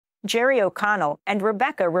Jerry O'Connell and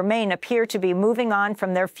Rebecca Romijn appear to be moving on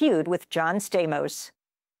from their feud with John Stamos.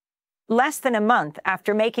 Less than a month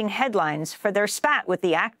after making headlines for their spat with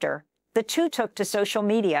the actor, the two took to social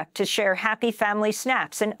media to share happy family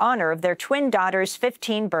snaps in honor of their twin daughters'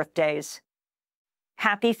 15 birthdays.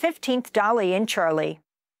 Happy 15th, Dolly and Charlie.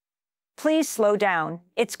 Please slow down,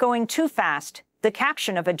 it's going too fast, the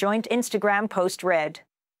caption of a joint Instagram post read.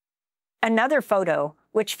 Another photo,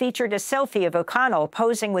 which featured a selfie of O'Connell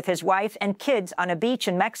posing with his wife and kids on a beach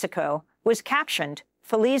in Mexico, was captioned,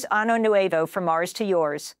 Feliz Año Nuevo from ours to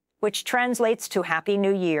yours, which translates to Happy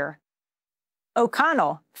New Year.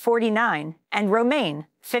 O'Connell, 49, and Romijn,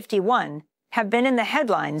 51, have been in the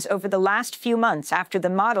headlines over the last few months after the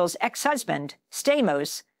model's ex-husband,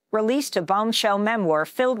 Stamos, released a bombshell memoir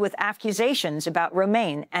filled with accusations about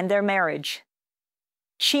Romijn and their marriage.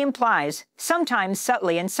 She implies, sometimes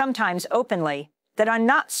subtly and sometimes openly, that I'm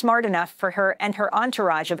not smart enough for her, and her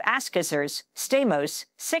entourage of accusers. Stamos,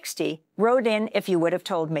 60, wrote in, "If you would have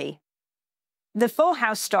told me." The Full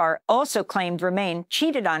House star also claimed Romijn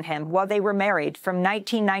cheated on him while they were married from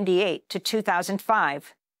 1998 to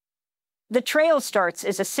 2005. The trail starts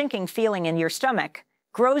as a sinking feeling in your stomach,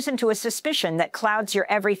 grows into a suspicion that clouds your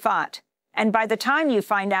every thought, and by the time you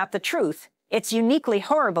find out the truth, it's uniquely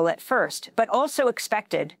horrible at first, but also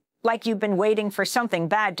expected, like you've been waiting for something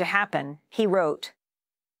bad to happen, he wrote.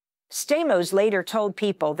 Stamos later told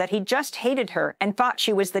People that he just hated her and thought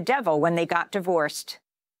she was the devil when they got divorced.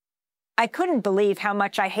 "I couldn't believe how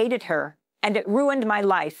much I hated her, and it ruined my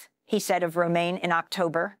life," he said of Romijn in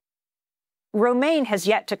October. Romijn has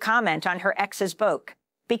yet to comment on her ex's book,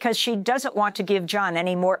 because she doesn't want to give John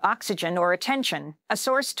any more oxygen or attention, a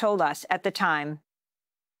source told us at the time.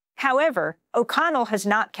 However, O'Connell has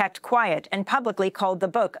not kept quiet and publicly called the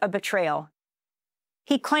book a betrayal.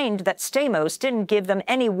 He claimed that Stamos didn't give them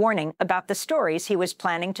any warning about the stories he was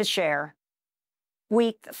planning to share.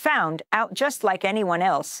 "We found out just like anyone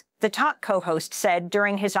else," the talk co-host said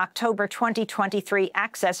during his October 2023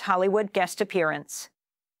 Access Hollywood guest appearance.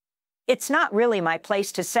 "It's not really my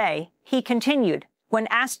place to say," he continued, when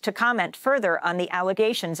asked to comment further on the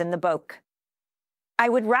allegations in the book. "I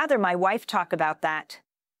would rather my wife talk about that.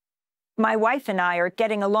 My wife and I are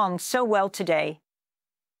getting along so well today."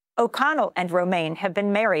 O'Connell and Romijn have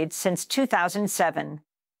been married since 2007.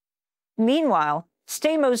 Meanwhile,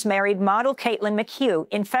 Stamos married model Caitlin McHugh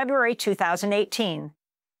in February 2018.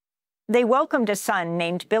 They welcomed a son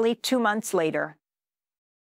named Billy 2 months later.